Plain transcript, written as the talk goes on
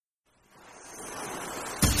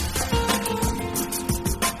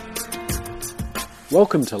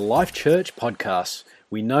Welcome to Life Church Podcasts.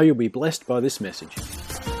 We know you'll be blessed by this message.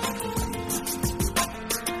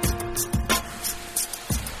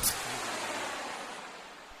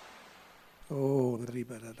 Oh,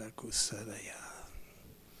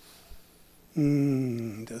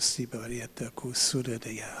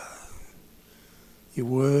 your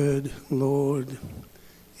word, Lord,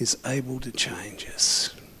 is able to change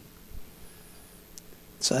us.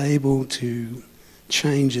 It's able to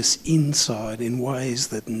change us inside in ways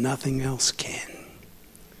that nothing else can.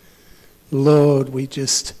 Lord, we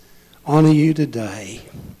just honour you today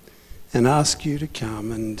and ask you to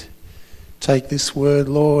come and take this word,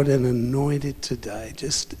 Lord, and anoint it today.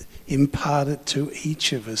 Just impart it to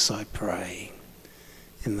each of us, I pray.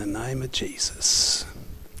 In the name of Jesus.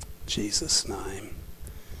 Jesus' name.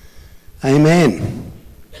 Amen.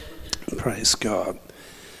 Praise God.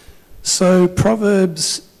 So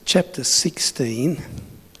Proverbs chapter 16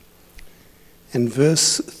 and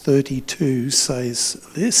verse 32 says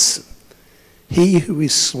this: "He who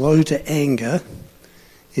is slow to anger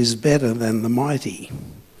is better than the mighty,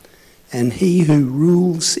 and he who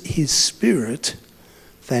rules his spirit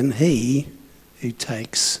than he who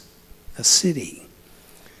takes a city."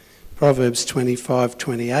 Proverbs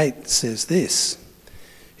 25:28 says this: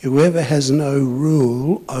 "Whoever has no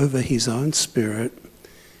rule over his own spirit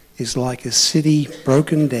is like a city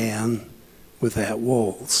broken down without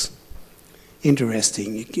walls."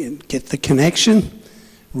 Interesting. You can get the connection.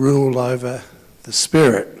 Rule over the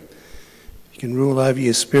spirit. You can rule over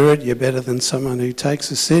your spirit, you're better than someone who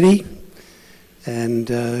takes a city.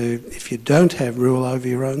 And if you don't have rule over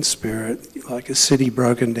your own spirit, you're like a city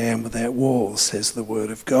broken down without walls, says the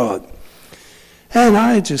Word of God. And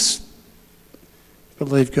I just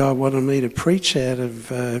believe God wanted me to preach out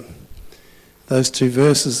of those two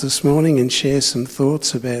verses this morning and share some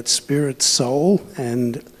thoughts about spirit, soul,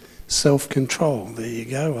 and self-control. There you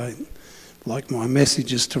go. I like my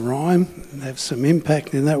messages to rhyme and have some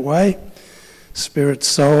impact in that way. Spirit,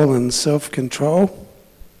 soul, and self-control.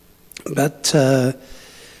 But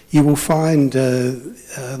you will find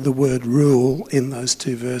the word rule in those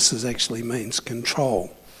two verses actually means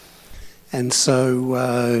control. And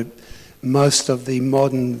so most of the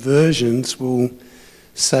modern versions will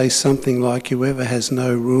say something like, whoever has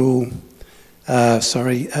no rule,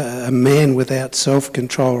 a man without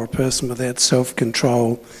self-control or a person without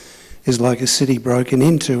self-control is like a city broken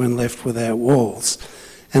into and left without walls.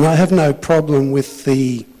 And I have no problem with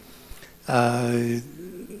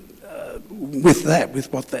with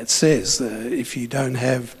what that says. If you don't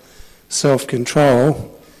have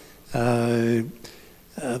self-control,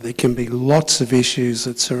 there can be lots of issues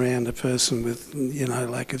that surround a person with,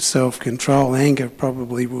 lack of self-control. Anger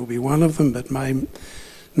probably will be one of them, but may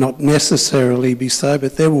not necessarily be so.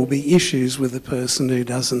 But there will be issues with a person who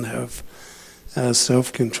doesn't have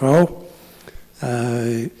self-control.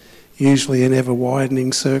 Usually an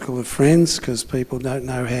ever-widening circle of friends, because people don't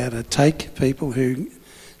know how to take people who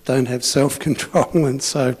don't have self-control, and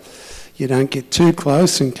so you don't get too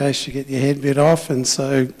close in case you get your head bit off, and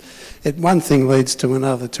so one thing leads to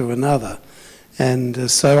another. And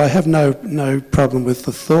so I have no problem with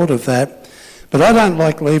the thought of that, but I don't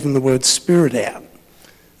like leaving the word spirit out.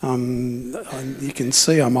 You can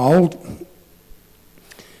see I'm old.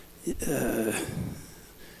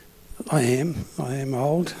 I am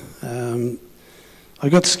old. I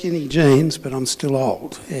got skinny jeans, but I'm still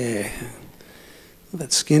old. Yeah.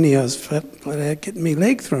 That skinny, I was flat out getting my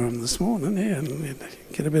leg through them this morning. Yeah, and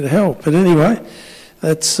get a bit of help. But anyway,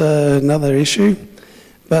 that's another issue.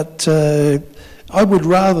 But I would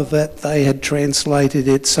rather that they had translated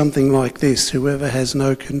it something like this: whoever has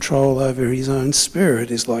no control over his own spirit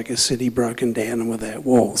is like a city broken down and without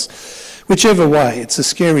walls. Whichever way, it's a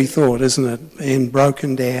scary thought, isn't it? Being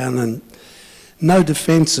broken down and no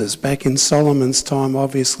defences. Back in Solomon's time,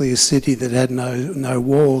 obviously a city that had no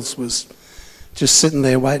walls was just sitting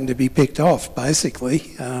there waiting to be picked off,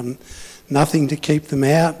 basically. Nothing to keep them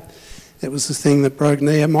out. It was the thing that broke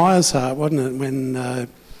Nehemiah's heart, wasn't it? When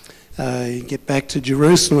you get back to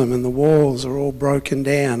Jerusalem and the walls are all broken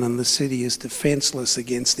down and the city is defenceless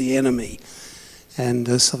against the enemy.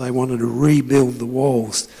 And so they wanted to rebuild the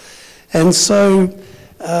walls. And so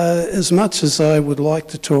as much as I would like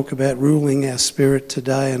to talk about ruling our spirit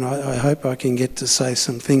today, and I hope I can get to say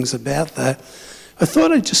some things about that, I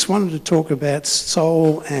thought I just wanted to talk about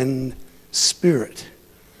soul and spirit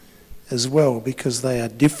as well, because they are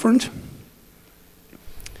different,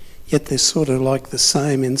 yet they're sort of like the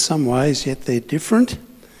same in some ways, yet they're different.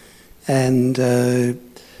 And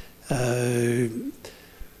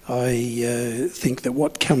I think that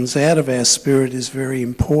what comes out of our spirit is very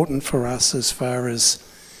important for us as far as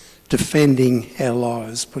defending our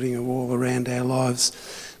lives, putting a wall around our lives.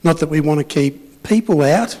 Not that we want to keep people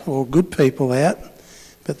out or good people out,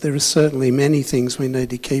 but there are certainly many things we need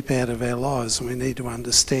to keep out of our lives, and we need to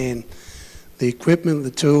understand the equipment,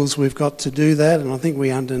 the tools we've got to do that, and I think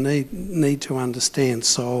we need to understand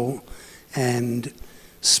soul and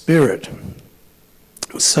spirit.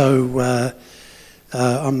 So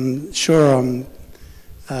I'm sure I'm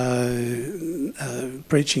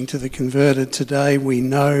preaching to the converted today. We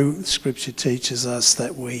know Scripture teaches us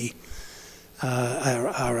that we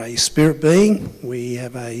are a spirit being. We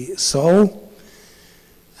have a soul,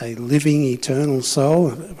 a living, eternal soul.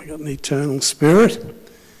 We've got an eternal spirit.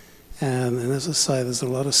 And as I say, there's a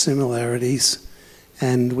lot of similarities.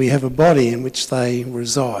 And we have a body in which they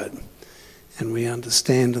reside. And we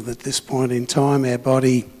understand that at this point in time, our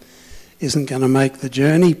body isn't going to make the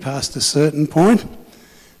journey past a certain point.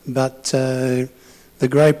 But the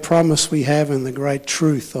great promise we have and the great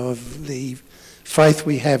truth of the faith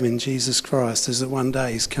we have in Jesus Christ is that one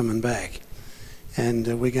day he's coming back.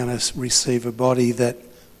 And we're going to receive a body that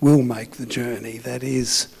will make the journey. That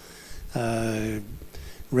is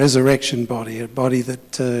resurrection body, a body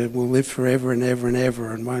that will live forever and ever and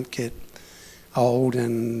ever and won't get old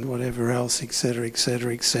and whatever else, etc.,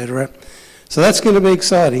 etc., etc. So that's going to be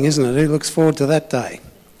exciting, isn't it? Who looks forward to that day?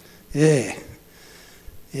 Yeah,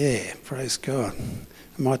 praise God.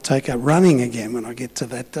 I might take up running again when I get to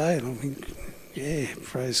that day. And I'll think, yeah,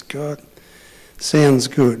 praise God. Sounds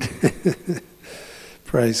good.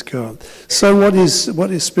 Praise God. So what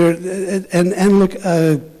is spirit? And look,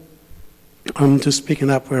 I'm just picking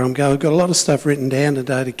up where I'm going. I've got a lot of stuff written down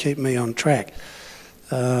today to keep me on track.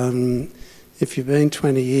 If you've been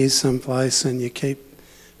 20 years someplace and you keep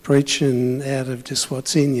preaching out of just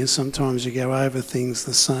what's in you, sometimes you go over things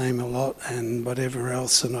the same a lot and whatever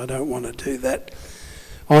else, and I don't want to do that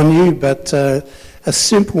on you. But a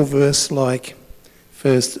simple verse like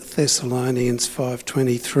 1 Thessalonians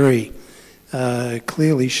 5:23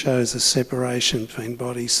 clearly shows a separation between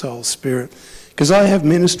body, soul, spirit. Because I have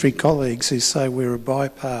ministry colleagues who say we're a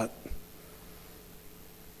bipart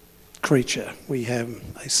creature. We have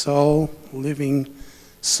a soul, living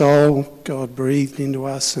soul, God breathed into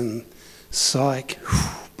us, and psyche,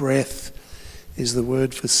 breath is the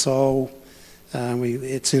word for soul.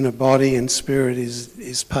 It's in a body, and spirit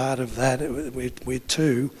is part of that. We're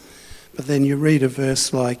two. But then you read a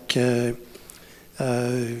verse like 1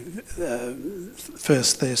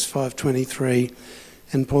 Thess 5:23,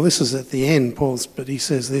 and Paul, this is at the end, but he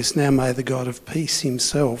says this, now may the God of peace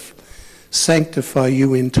himself sanctify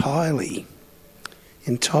you entirely,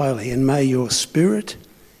 and may your spirit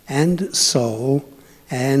and soul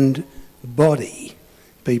and body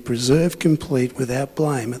be preserved complete without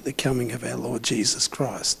blame at the coming of our Lord Jesus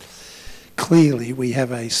Christ. Clearly we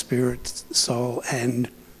have a spirit, soul and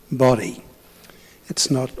body.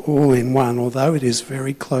 It's not all in one, although it is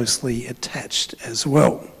very closely attached as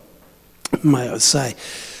well. May I say,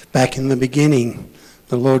 back in the beginning,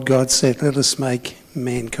 the Lord God said, let us make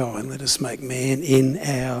mankind, let us make man in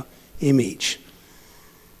our image.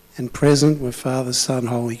 And present were Father, Son,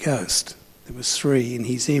 Holy Ghost. There was three in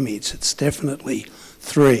his image. It's definitely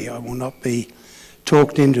three. I will not be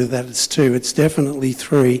talked into that it's two. It's definitely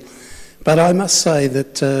three. But I must say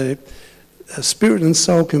that spirit and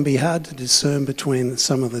soul can be hard to discern between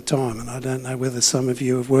some of the time. And I don't know whether some of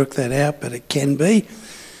you have worked that out, but it can be.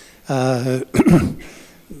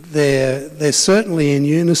 They're certainly in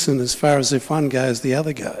unison as far as if one goes, the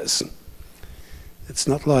other goes. It's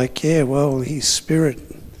not like, yeah, well, his spirit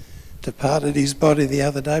departed his body the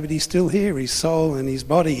other day, but he's still here. His soul and his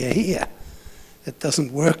body are here. It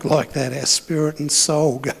doesn't work like that. Our spirit and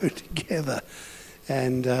soul go together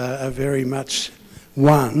and are very much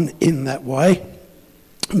one in that way,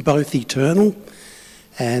 both eternal.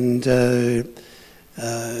 And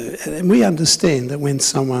we understand that when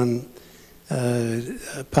someone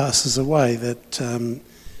passes away, that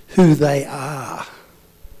who they are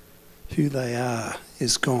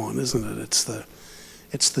is gone, isn't it?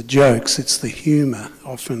 It's the jokes, it's the humour.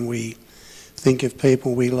 Often we think of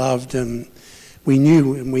people we loved and we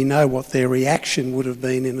knew and we know what their reaction would have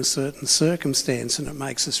been in a certain circumstance, and it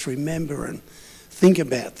makes us remember and think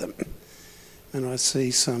about them. And I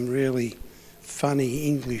see some really funny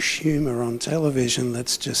English humour on television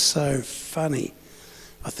that's just so funny.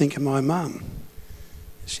 I think of my mum.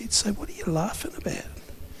 She'd say, what are you laughing about?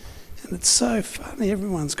 And it's so funny.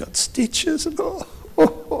 Everyone's got stitches and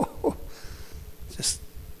just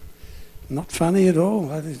not funny at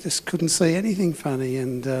all. I just couldn't see anything funny.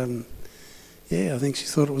 And I think she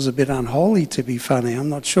thought it was a bit unholy to be funny. I'm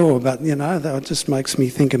not sure, but that just makes me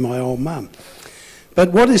think of my old mum.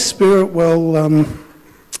 But what is spirit? Well,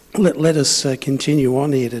 let us continue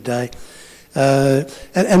on here today.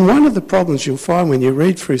 And one of the problems you'll find when you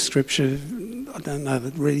read through Scripture, I don't know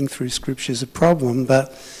that reading through Scripture is a problem,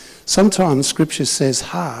 but sometimes Scripture says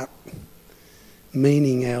heart,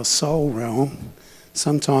 meaning our soul realm.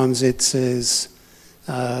 Sometimes it says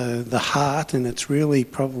the heart, and it's really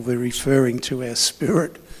probably referring to our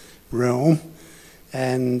spirit realm.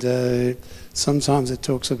 And sometimes it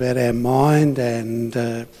talks about our mind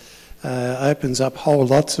and opens up whole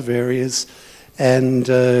lots of areas. And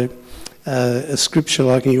a scripture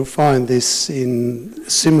like, and you'll find this in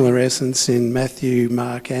similar essence in Matthew,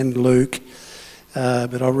 Mark and Luke.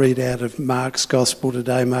 But I'll read out of Mark's Gospel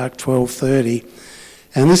today, Mark 12:30.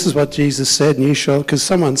 And this is what Jesus said, and you shall, because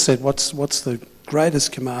someone said, what's the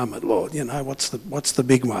greatest commandment, Lord? You know, what's the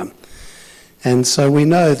big one? And so we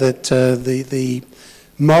know that the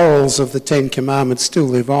morals of the Ten Commandments still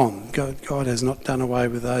live on. God has not done away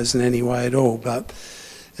with those in any way at all, but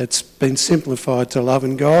it's been simplified to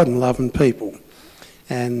loving God and loving people.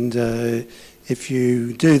 And if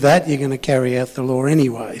you do that, you're going to carry out the law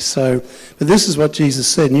anyway. So, but this is what Jesus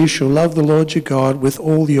said, and you shall love the Lord your God with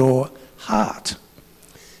all your heart.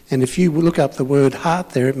 And if you look up the word heart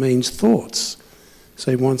there, it means thoughts.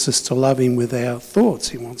 So he wants us to love him with our thoughts.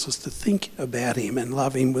 He wants us to think about him and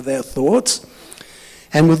love him with our thoughts.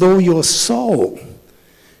 And with all your soul,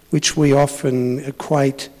 which we often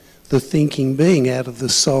equate the thinking being out of the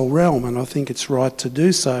soul realm. And I think it's right to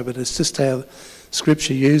do so, but it's just how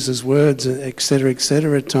Scripture uses words,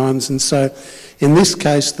 etc., at times. And so in this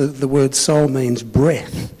case, the word soul means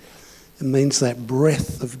breath. It means that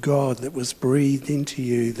breath of God that was breathed into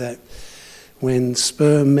you, that when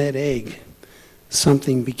sperm met egg,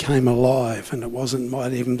 something became alive, and it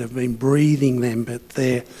might even have been breathing them, but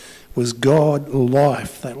there was God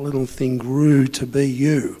life. That little thing grew to be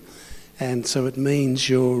you. And so it means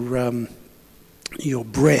your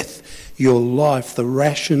breath, your life, the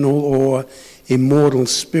rational or immortal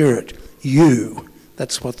spirit, you.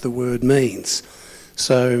 That's what the word means.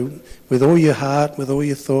 So with all your heart, with all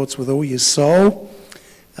your thoughts, with all your soul,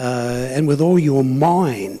 and with all your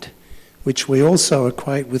mind, which we also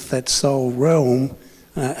equate with that soul realm,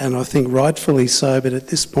 and I think rightfully so, but at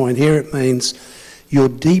this point here it means your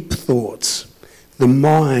deep thoughts, the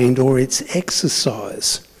mind or its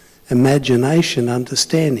exercise, imagination,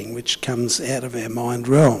 understanding, which comes out of our mind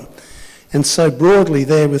realm. And so broadly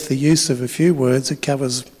there, with the use of a few words, it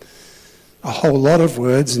covers a whole lot of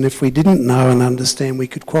words, and if we didn't know and understand, we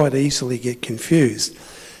could quite easily get confused.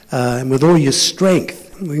 And with all your strength,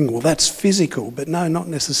 well, that's physical, but no, not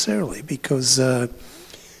necessarily, because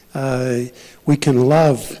we can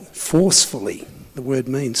love forcefully. The word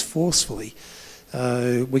means forcefully.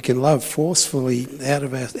 We can love forcefully out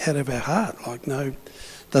of our heart. Like, no,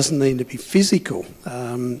 doesn't need to be physical,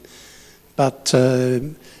 but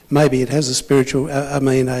maybe it has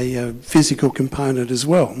a physical component as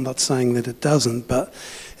well. I'm not saying that it doesn't, but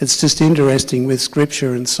it's just interesting with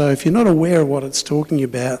Scripture. And so, if you're not aware of what it's talking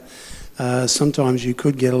about, sometimes you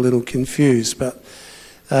could get a little confused. But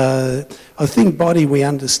I think body we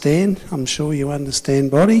understand. I'm sure you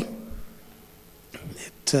understand body.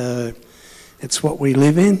 It's what we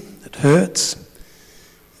live in. It hurts.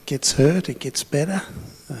 It gets hurt. It gets better.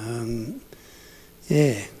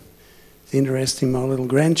 It's interesting. My little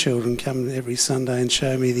grandchildren come every Sunday and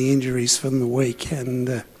show me the injuries from the week,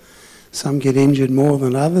 and some get injured more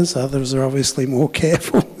than others. Others are obviously more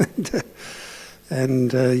careful.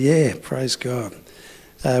 And praise God.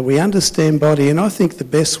 We understand body, and I think the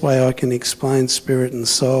best way I can explain spirit and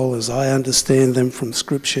soul as I understand them from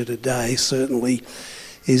Scripture today, certainly,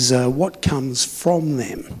 is what comes from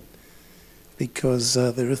them. Because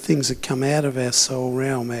there are things that come out of our soul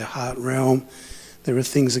realm, our heart realm. There are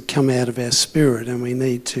things that come out of our spirit, and we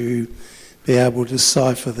need to be able to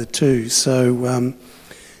decipher the two. So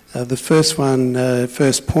the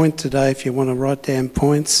first point today, if you want to write down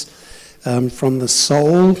points, from the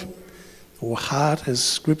soul or heart, as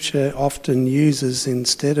Scripture often uses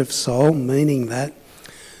instead of soul, meaning that,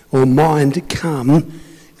 or mind, come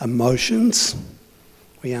emotions.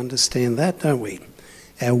 We understand that, don't we?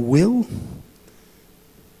 Our will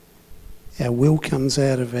comes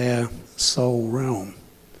out of our soul realm.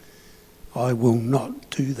 I will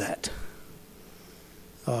not do that.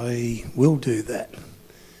 I will do that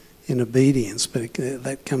in obedience, but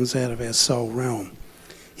that comes out of our soul realm.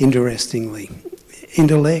 Interestingly,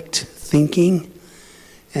 intellect, thinking,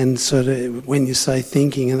 and sort of when you say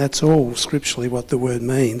thinking, and that's all scripturally what the word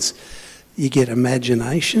means, you get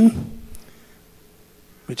imagination,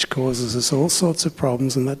 which causes us all sorts of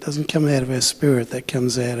problems, and that doesn't come out of our spirit, that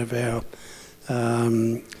comes out of our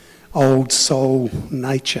old soul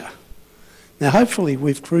nature. Now, hopefully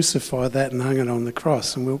we've crucified that and hung it on the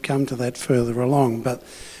cross, and we'll come to that further along. But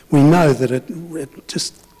we know that it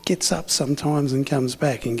just gets up sometimes and comes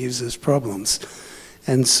back and gives us problems.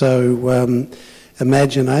 And so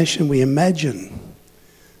imagination, we imagine.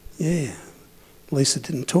 Yeah, Lisa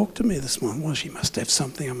didn't talk to me this morning. Well, she must have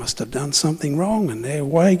something. I must have done something wrong. And there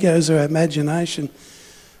away goes her imagination.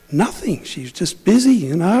 Nothing. She's just busy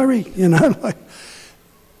in a hurry,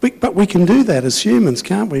 But we can do that as humans,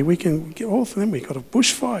 can't we? We can get all of them. We've got a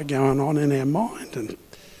bushfire going on in our mind, and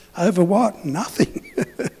over what? Nothing.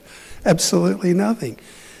 Absolutely nothing.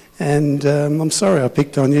 And I'm sorry I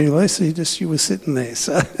picked on you, Lisa. You were sitting there.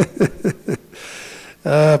 So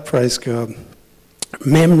praise God.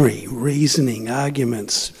 Memory, reasoning,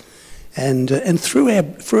 arguments, and through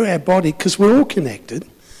our body, because we're all connected.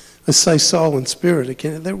 I say soul and spirit.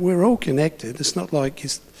 We're all connected. It's not like you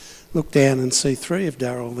look down and see three of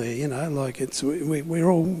Daryl there, like we're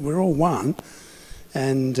all one.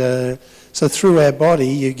 And so through our body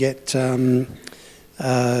you get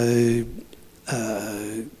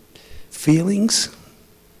feelings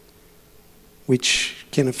which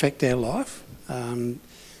can affect our life.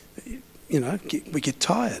 We get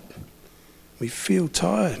tired. We feel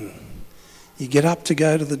tired. You get up to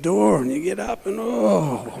go to the door and you get up and,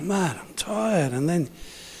 oh, man, I'm tired. And then,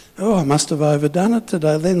 oh, I must have overdone it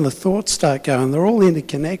today. Then the thoughts start going. They're all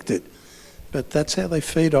interconnected. But that's how they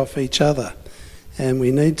feed off each other. And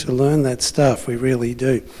we need to learn that stuff. We really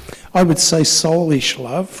do. I would say soulish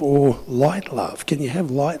love or light love. Can you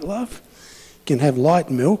have light love? You can have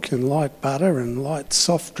light milk and light butter and light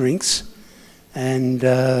soft drinks. And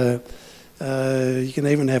you can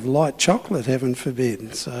even have light chocolate, heaven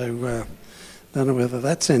forbid. So don't know whether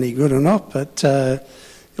that's any good or not, but you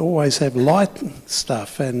always have light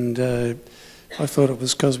stuff. And I thought it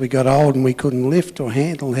was because we got old and we couldn't lift or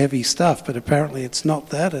handle heavy stuff, but apparently it's not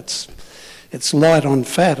that. It's light on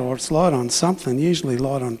fat, or it's light on something, usually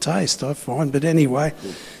light on taste, I find. But anyway,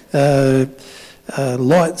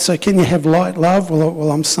 light. So can you have light love?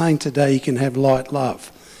 Well, I'm saying today you can have light love.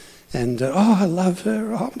 And, I love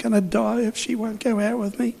her. Oh, I'm going to die if she won't go out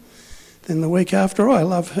with me. Then the week after, I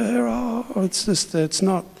love her. Oh, it's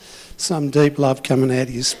not some deep love coming out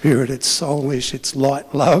of your spirit. It's soulish, it's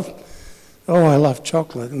light love. Oh, I love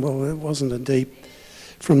chocolate. Well, it wasn't a deep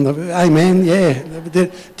from the, amen, yeah.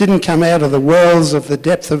 It didn't come out of the wells of the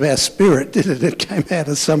depth of our spirit, did it? It came out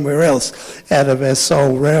of somewhere else, out of our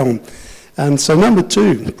soul realm. And so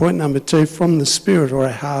point number two, from the spirit or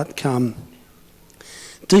our heart come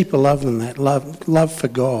deeper love than that, love for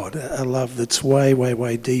God, a love that's way, way,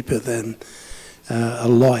 way deeper than a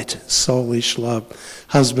light, soulish love.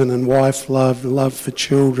 Husband and wife love for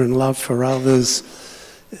children, love for others.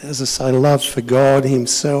 As I say, love for God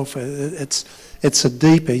himself. It's a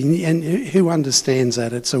deeper, and who understands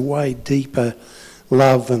that? It's a way deeper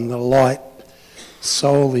love than the light,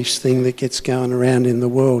 soulish thing that gets going around in the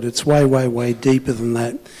world. It's way, way, way deeper than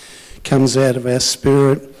that. Comes out of our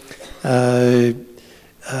spirit.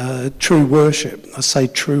 True worship. I say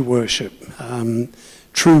true worship.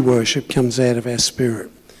 True worship comes out of our spirit.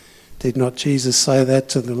 Did not Jesus say that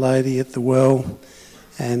to the lady at the well?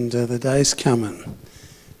 And the day's coming.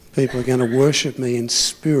 People are going to worship me in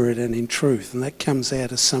spirit and in truth. And that comes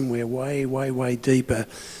out of somewhere way, way, way deeper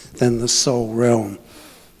than the soul realm.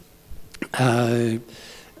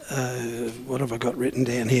 What have I got written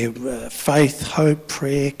down here? Faith, hope,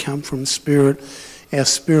 prayer come from spirit. Our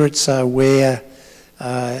spirits are where...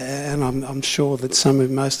 and I'm sure that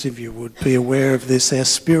most of you would be aware of this. Our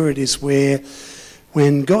spirit is where,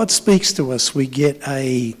 when God speaks to us, we get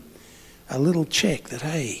a little check that,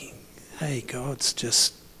 hey, God's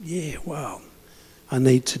just, wow, I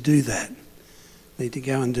need to do that. I need to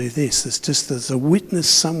go and do this. There's a witness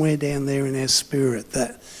somewhere down there in our spirit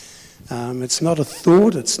that it's not a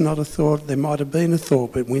thought. There might have been a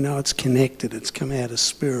thought, but we know it's connected. It's come out of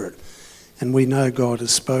spirit, and we know God has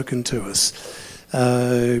spoken to us.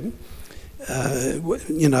 Often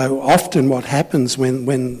what happens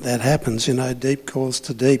when that happens, deep calls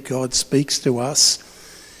to deep, God speaks to us,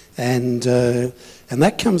 and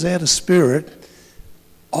that comes out of spirit.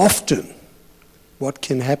 Often what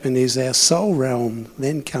can happen is our soul realm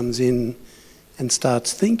then comes in and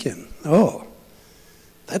starts thinking, oh,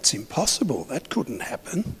 that's impossible, that couldn't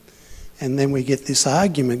happen. And then we get this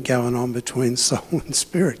argument going on between soul and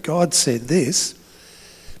spirit. God said this,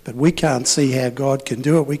 but we can't see how God can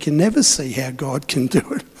do it. We can never see how God can do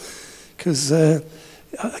it, because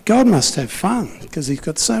God must have fun, because he's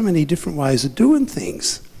got so many different ways of doing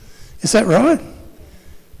things. Is that right?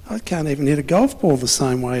 I can't even hit a golf ball the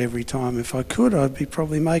same way every time. If I could, I'd be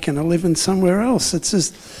probably making a living somewhere else. It's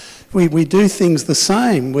just, we do things the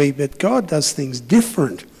same, but God does things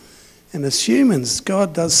different. And as humans,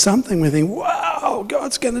 God does something, we think, wow,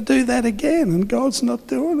 God's going to do that again, and God's not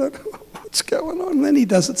doing it. What's going on? And then he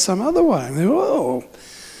does it some other way. And whoa.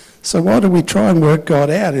 So why do we try and work God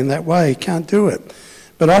out in that way? He can't do it.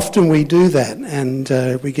 But often we do that, and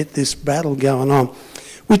we get this battle going on,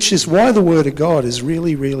 which is why the Word of God is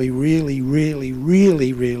really, really, really, really,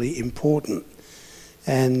 really, really important.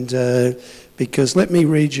 And because let me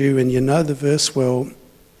read you, and you know the verse well,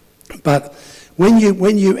 but when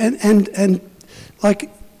you and like,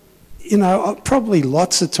 you know, probably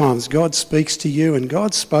lots of times God speaks to you and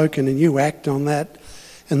God's spoken and you act on that.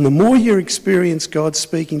 And the more you experience God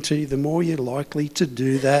speaking to you, the more you're likely to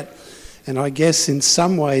do that. And I guess in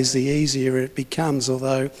some ways the easier it becomes,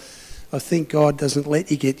 although I think God doesn't let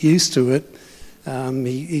you get used to it.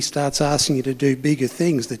 He starts asking you to do bigger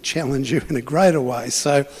things that challenge you in a greater way.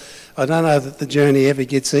 So I don't know that the journey ever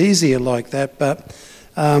gets easier like that, but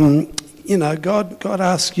you know, God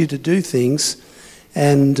asks you to do things,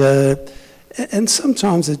 and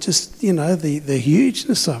sometimes it just, you know, the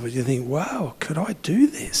hugeness of it, you think, wow, could I do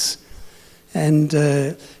this? And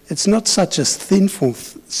it's not such a sinful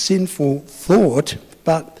thought,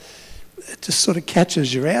 but it just sort of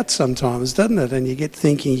catches you out sometimes, doesn't it? And you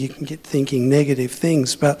can get thinking negative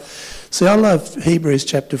things. But see, I love Hebrews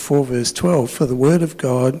chapter 4, verse 12. For the word of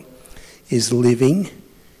God is living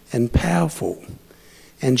and powerful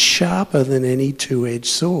and sharper than any two-edged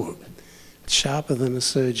sword. It's sharper than a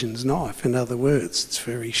surgeon's knife. In other words, it's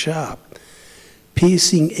very sharp.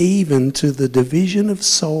 Piercing even to the division of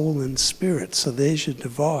soul and spirit. So there's your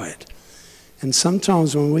divide. And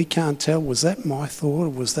sometimes when we can't tell, was that my thought or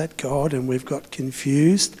was that God, and we've got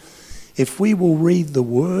confused, if we will read the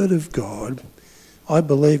Word of God, I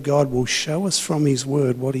believe God will show us from His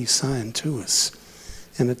Word what He's saying to us.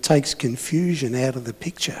 And it takes confusion out of the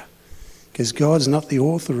picture, because God's not the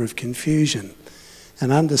author of confusion,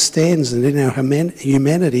 and understands that in our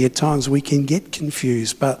humanity at times we can get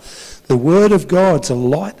confused, but the Word of God's a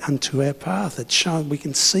light unto our path. It's showing we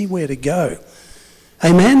can see where to go.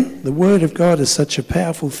 Amen? The Word of God is such a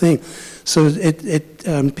powerful thing. So it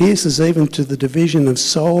pierces even to the division of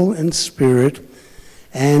soul and spirit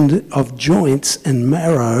and of joints and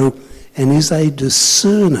marrow, and is a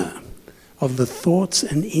discerner of the thoughts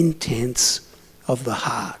and intents of the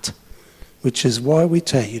heart, which is why we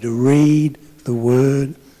tell you to read the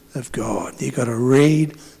Word of God. You've got to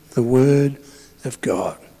read the Word of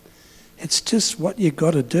God. It's just what you've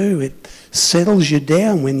got to do. It settles you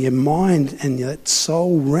down when your mind and that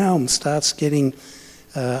soul realm starts getting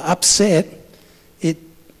upset. It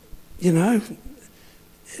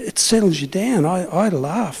settles you down. I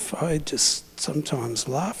laugh. I just sometimes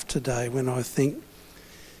laugh today when I think,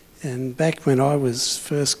 and back when I was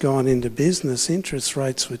first gone into business, interest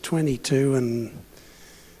rates were 22 and,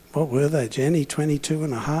 what were they, Jenny?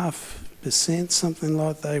 22.5%, something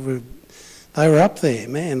like they were up there,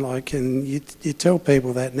 man. Like, and you tell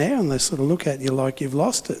people that now, and they sort of look at you like you've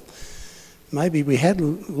lost it. Maybe we had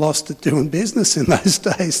lost it doing business in those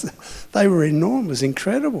days. They were enormous,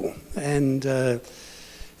 incredible, and I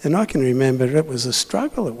can remember it was a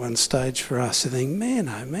struggle at one stage for us to think, man,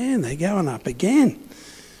 oh man, they're going up again.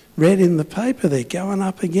 Read in the paper they're going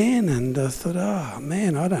up again, and I thought, oh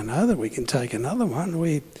man, I don't know that we can take another one.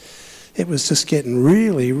 It was just getting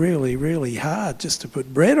really, really, really hard just to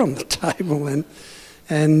put bread on the table,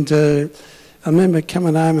 and I remember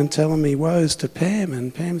coming home and telling me woes to Pam,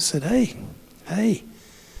 and Pam said, hey,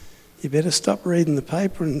 you better stop reading the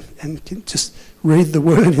paper and just read the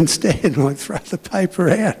Word instead, like throw the paper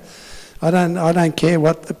out. I don't care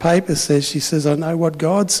what the paper says. She says, I know what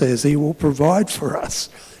God says. He will provide for us.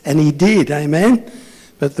 And He did, amen?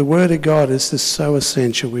 But the Word of God is just so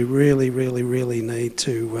essential. We really, really, really need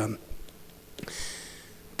to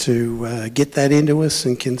get that into us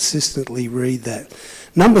and consistently read that.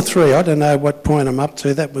 Number 3, I don't know what point I'm up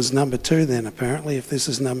to. That was number 2 then, apparently, if this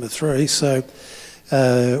is number 3. So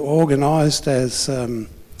organised as number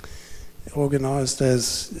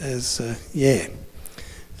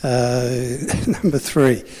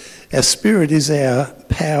 3, our spirit is our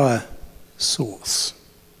power source,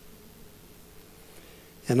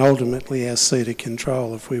 and ultimately our seat of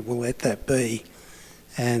control, if we will let that be.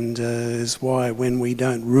 And is why when we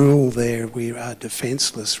don't rule there, we are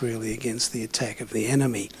defenceless really against the attack of the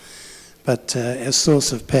enemy. But our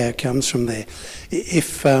source of power comes from there.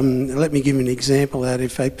 If let me give you an example out.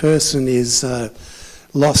 If a person is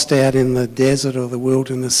lost out in the desert or the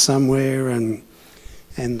wilderness somewhere, and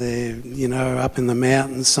they're up in the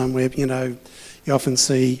mountains somewhere, you often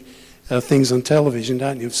see things on television,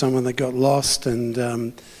 don't you, of someone that got lost,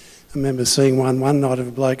 and I remember seeing one night of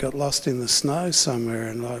a bloke got lost in the snow somewhere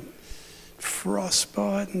and like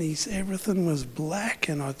frostbite and everything was black,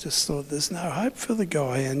 and I just thought there's no hope for the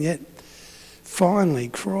guy, and yet finally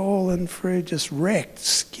crawling through just wrecked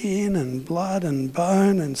skin and blood and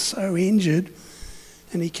bone and so injured,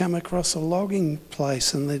 and he come across a logging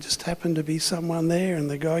place and there just happened to be someone there and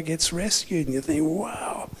the guy gets rescued, and you think,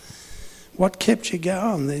 wow, what kept you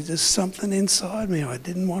going? There's just something inside me. I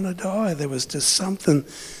didn't want to die. There was just something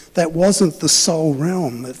that wasn't the soul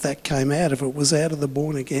realm that came out of it. It was out of the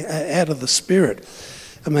born again, out of the spirit.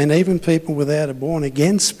 I mean, even people without a born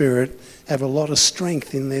again spirit have a lot of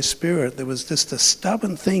strength in their spirit. There was just a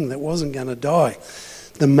stubborn thing that wasn't going to die.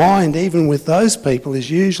 The mind, even with those people,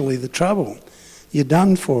 is usually the trouble. You're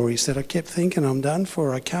done for. He said, I kept thinking I'm done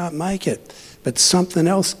for. I can't make it. But something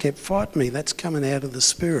else kept fighting me. That's coming out of the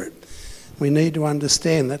spirit. We need to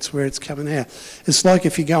understand that's where it's coming out. It's like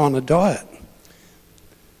if you go on a diet.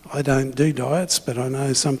 I don't do diets, but I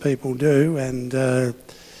know some people do, and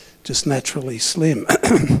just naturally slim.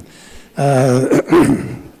 A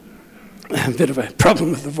bit of a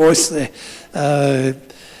problem with the voice there.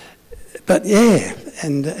 But yeah,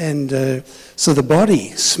 and so the body,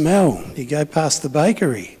 smell, you go past the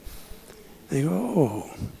bakery, you go,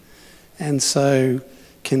 oh. And so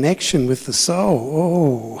connection with the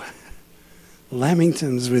soul, oh.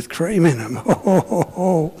 Lamingtons with cream in them,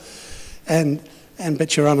 oh.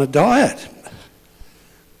 But you're on a diet.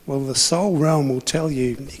 Well, the soul realm will tell you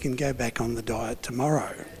you can go back on the diet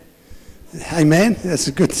tomorrow. Amen?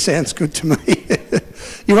 Sounds good to me.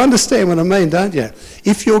 You understand what I mean, don't you?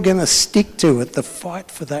 If you're going to stick to it, the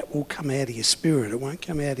fight for that will come out of your spirit. It won't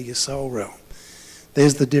come out of your soul realm.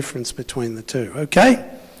 There's the difference between the two. Okay?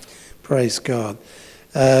 Praise God.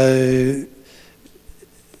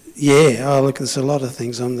 Look, there's a lot of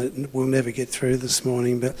things on that we'll never get through this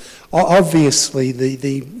morning, but obviously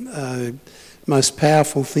the most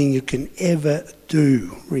powerful thing you can ever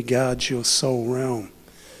do regards your soul realm.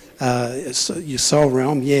 Your soul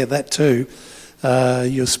realm, that too,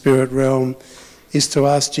 your spirit realm, is to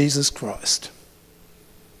ask Jesus Christ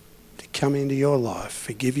to come into your life,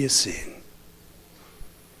 forgive your sin.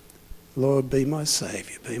 Lord, be my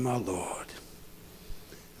Saviour, be my Lord,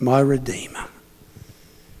 my Redeemer.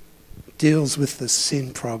 Deals with the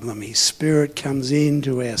sin problem. His Spirit comes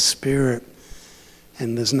into our spirit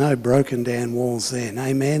and there's no broken down walls there.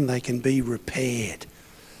 Amen. They can be repaired.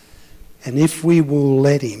 And if we will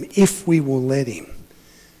let him,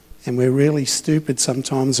 and we're really stupid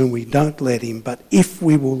sometimes and we don't let him, but if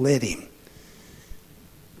we will let him,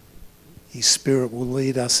 his Spirit will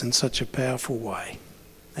lead us in such a powerful way.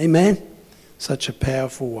 Amen. Such a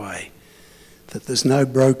powerful way. That there's no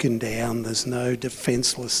broken down, there's no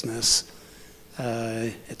defencelessness.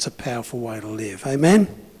 It's a powerful way to live. Amen?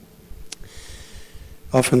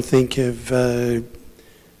 Often think of 2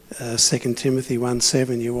 Timothy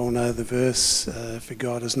 1:7. You all know the verse, for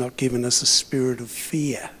God has not given us a spirit of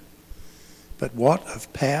fear, but what?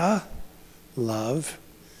 Of power, love,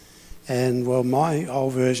 and well, my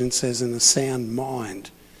old version says in a sound mind.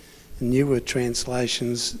 Newer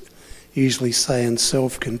translations usually say in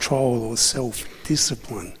self-control or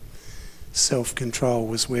self-discipline. Self-control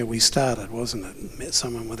was where we started, wasn't it?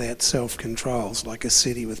 Someone without self-control is like a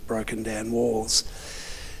city with broken down walls.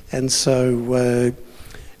 And so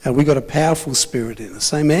we got a powerful spirit in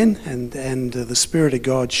us, amen? And the Spirit of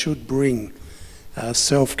God should bring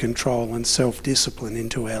self-control and self-discipline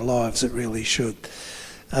into our lives. It really should.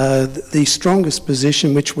 The strongest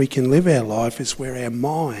position which we can live our life is where the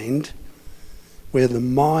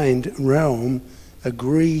mind realm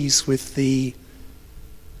agrees with the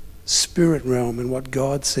spirit realm and what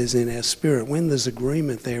God says in our spirit. When there's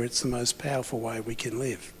agreement there, it's the most powerful way we can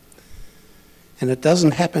live. And it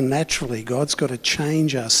doesn't happen naturally. God's got to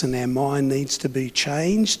change us, and our mind needs to be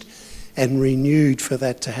changed and renewed for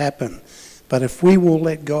that to happen. But if we will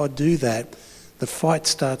let God do that, the fight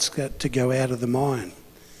starts to go out of the mind.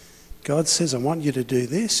 God says, I want you to do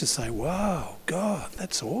this. You say, wow, God,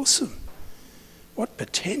 that's awesome. What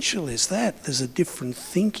potential is that? There's a different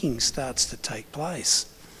thinking starts to take place.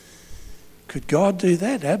 Could God do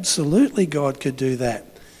that? Absolutely God could do that.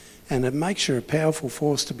 And it makes you a powerful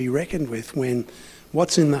force to be reckoned with when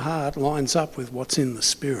what's in the heart lines up with what's in the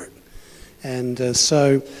spirit. And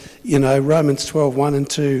so, Romans 12, 1 and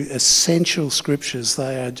 2, essential scriptures.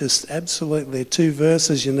 They are just absolutely, they're two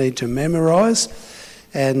verses you need to memorise,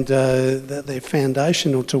 and they're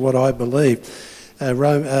foundational to what I believe.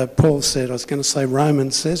 Paul said, I was going to say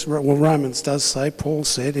Romans says, well, Romans does say, Paul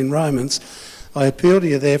said in Romans, I appeal to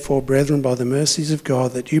you therefore, brethren, by the mercies of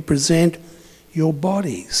God, that you present your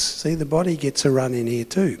bodies. See, the body gets a run in here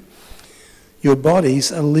too. your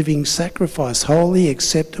bodies a living sacrifice, holy,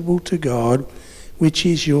 acceptable to God, which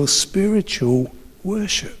is your spiritual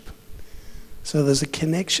worship. So there's a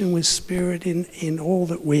connection with spirit in all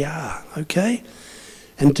that we are, okay?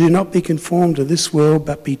 And do not be conformed to this world,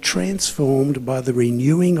 but be transformed by the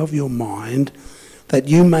renewing of your mind, that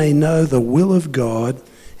you may know the will of God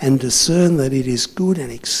and discern that it is good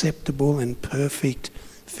and acceptable and perfect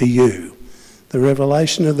for you. The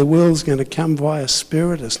revelation of the will is going to come via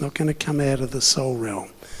spirit. It's not going to come out of the soul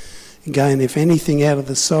realm. Again, if anything out of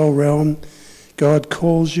the soul realm, God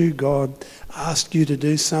calls you, God asks you to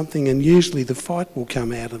do something, and usually the fight will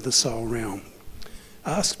come out of the soul realm.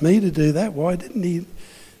 Ask me to do that. Why didn't he?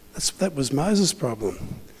 That was Moses'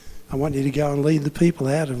 problem. I want you to go and lead the people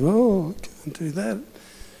out of, I can't do that.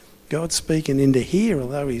 God's speaking into here,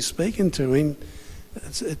 although he's speaking to him.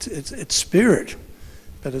 It's spirit.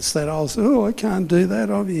 But it's that old, I can't do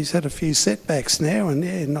that. He's had a few setbacks now,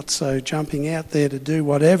 and not so jumping out there to do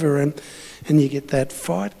whatever. And you get that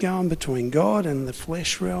fight going between God and the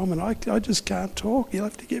flesh realm, and I just can't talk. You'll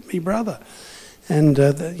have to get me, brother. And,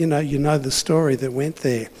 you know the story that went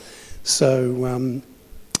there. So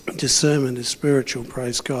discernment is spiritual,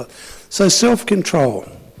 praise God. So self-control.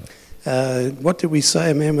 What did we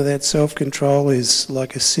say? A man without self-control is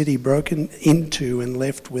like a city broken into and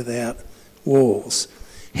left without walls.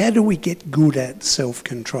 How do we get good at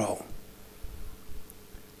self-control?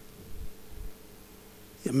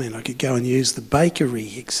 I mean, I could go and use the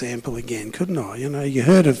bakery example again, couldn't I? You know, you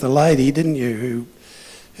heard of the lady, didn't you,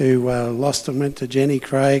 who lost and went to Jenny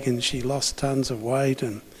Craig, and she lost tons of weight,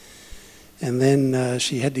 and then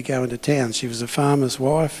she had to go into town. She was a farmer's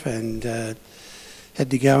wife and had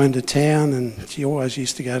to go into town, and she always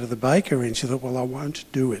used to go to the bakery, and she thought, well, I won't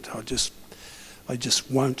do it. I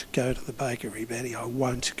just won't go to the bakery, Betty. I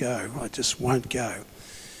won't go. I just won't go.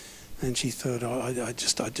 And she thought, I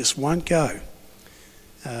just won't go.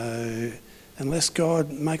 Unless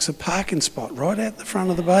God makes a parking spot right out the front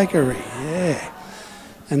of the bakery. Yeah.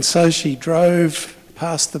 And so she drove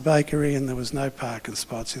past the bakery and there was no parking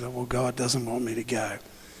spots. She thought, well, God doesn't want me to go.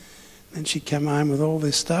 Then she came home with all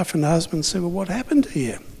this stuff, and her husband said, well, what happened to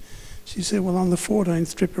you? She said, well, on the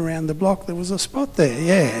 14th trip around the block, there was a spot there.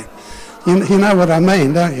 Yeah. You know what I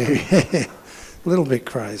mean, don't you? A little bit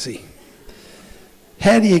crazy.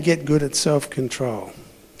 How do you get good at self-control?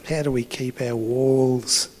 How do we keep our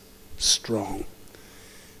walls strong?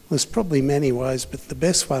 There's probably many ways, but the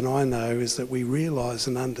best one I know is that we realise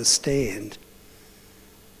and understand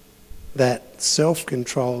that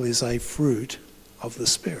self-control is a fruit of the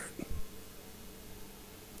Spirit.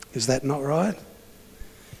 Is that not right?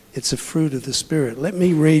 It's a fruit of the Spirit. Let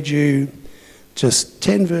me read you just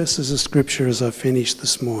 10 verses of Scripture as I finish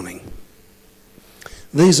this morning.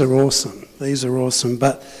 These are awesome.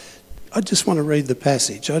 But I just want to read the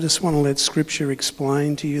passage. I just want to let Scripture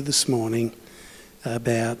explain to you this morning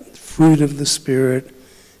about fruit of the Spirit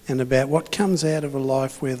and about what comes out of a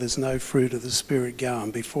life where there's no fruit of the Spirit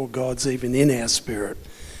going before God's even in our spirit.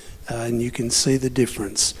 And you can see the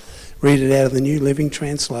difference. Read it out of the New Living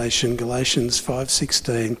Translation, Galatians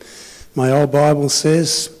 5:16. My old Bible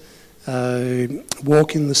says,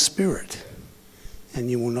 walk in the Spirit and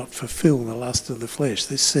you will not fulfill the lust of the flesh.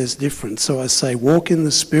 This says different. So I say, walk in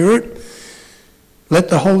the Spirit. Let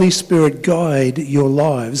the Holy Spirit guide your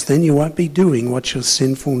lives. Then you won't be doing what your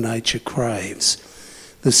sinful nature craves.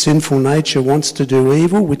 The sinful nature wants to do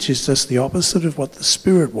evil, which is just the opposite of what the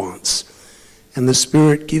Spirit wants. And the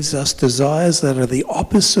Spirit gives us desires that are the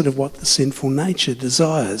opposite of what the sinful nature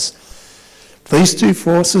desires. These two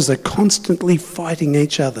forces are constantly fighting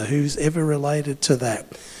each other. Who's ever related to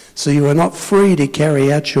that? So you are not free to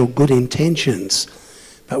carry out your good intentions.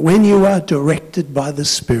 But when you are directed by the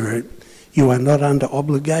Spirit, you are not under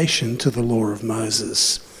obligation to the law of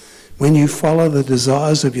Moses. When you follow the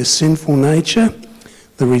desires of your sinful nature,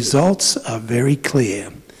 the results are very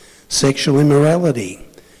clear. Sexual immorality,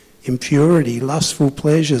 impurity, lustful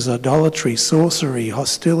pleasures, idolatry, sorcery,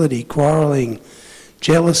 hostility, quarrelling,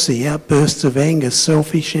 jealousy, outbursts of anger,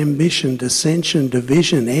 selfish ambition, dissension,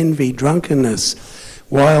 division, envy, drunkenness,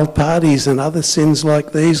 wild parties and other sins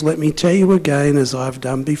like these. Let me tell you again, as I've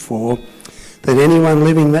done before, that anyone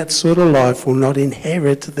living that sort of life will not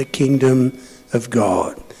inherit the kingdom of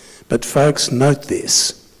God. But folks, note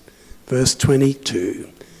this, verse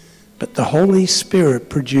 22, but the Holy Spirit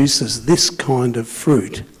produces this kind of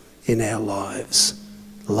fruit in our lives.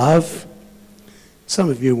 Love. Some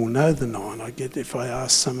of you will know the 9. If I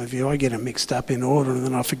ask some of you, I get them mixed up in order and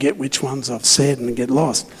then I forget which ones I've said and get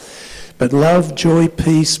lost. But love, joy,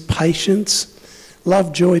 peace, patience.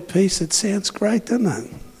 Love, joy, peace. It sounds great, doesn't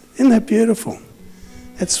it? Isn't that beautiful?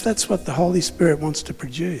 That's what the Holy Spirit wants to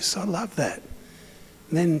produce. I love that.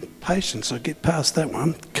 And then patience, I get past that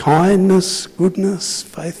one. Kindness, goodness,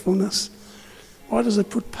 faithfulness. Why does it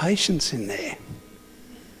put patience in there?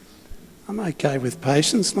 I'm okay with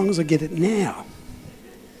patience as long as I get it now.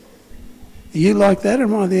 Are you like that, or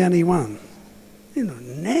am I the only one? You know,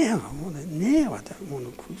 now. I want it now. I don't want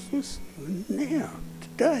it Christmas. I want it now,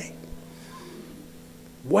 today.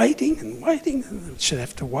 Waiting and waiting. I should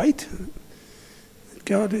have to wait.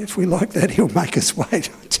 God, if we like that, he'll make us wait.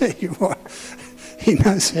 I tell you what, he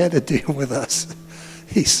knows how to deal with us.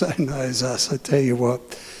 He so knows us. I tell you what,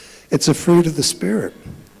 it's a fruit of the Spirit.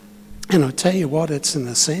 And I tell you what, it's an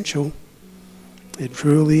essential. It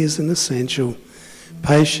truly is an essential.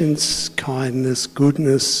 Patience, kindness,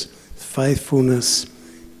 goodness, faithfulness,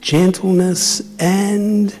 gentleness,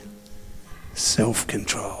 and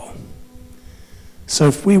self-control. So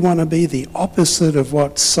if we want to be the opposite of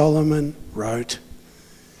what Solomon wrote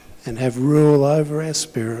and have rule over our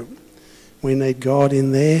spirit, we need God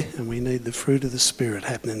in there, and we need the fruit of the Spirit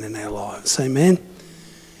happening in our lives. Amen?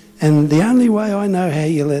 And the only way I know how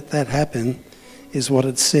you let that happen is what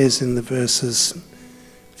it says in the verses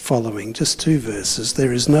following, just 2 verses.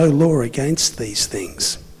 There is no law against these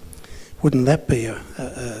things. Wouldn't that be a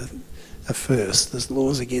first? There's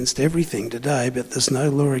laws against everything today, but there's no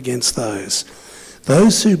law against those.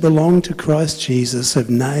 Those who belong to Christ Jesus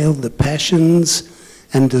have nailed the passions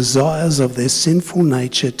and desires of their sinful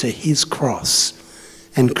nature to his cross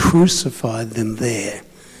and crucified them there.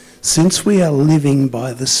 Since we are living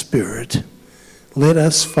by the Spirit, let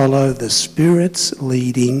us follow the Spirit's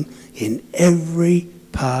leading in every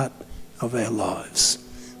part of our lives.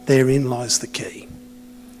 Therein lies the key.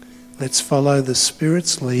 Let's follow the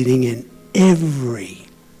Spirit's leading in every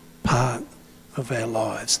part of our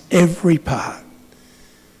lives. Every part.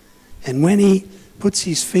 And when he puts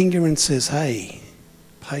his finger and says, hey,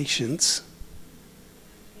 patience,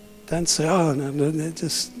 don't say, oh, no,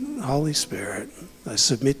 just Holy Spirit, I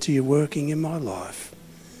submit to you working in my life.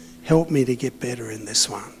 Help me to get better in this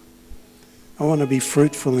one. I want to be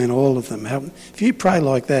fruitful in all of them. If you pray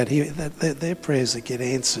like that, they're prayers that get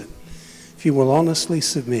answered. If you will honestly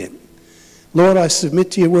submit. Lord, I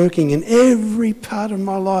submit to you working in every part of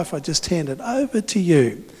my life. I just hand it over to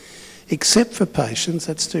you. Except for patience,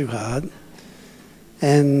 that's too hard.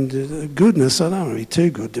 And goodness, I don't want to be too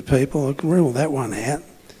good to people. I can rule that one out.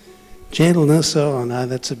 Gentleness, oh no,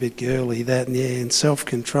 that's a bit girly. That, and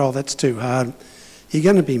self-control, that's too hard. You're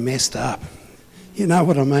going to be messed up. You know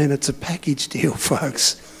what I mean? It's a package deal,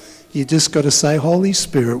 folks. You just got to say, Holy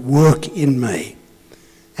Spirit, work in me.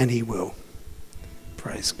 And he will.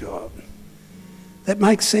 Praise God. That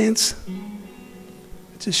makes sense?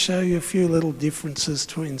 Just show you a few little differences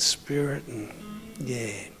between spirit and,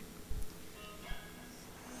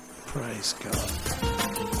 Praise God.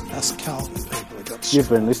 Us Carlton people have got... You've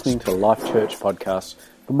been listening to Life Church Podcast.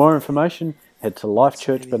 For more information, head to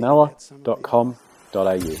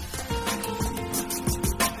lifechurchbenalla.com.au.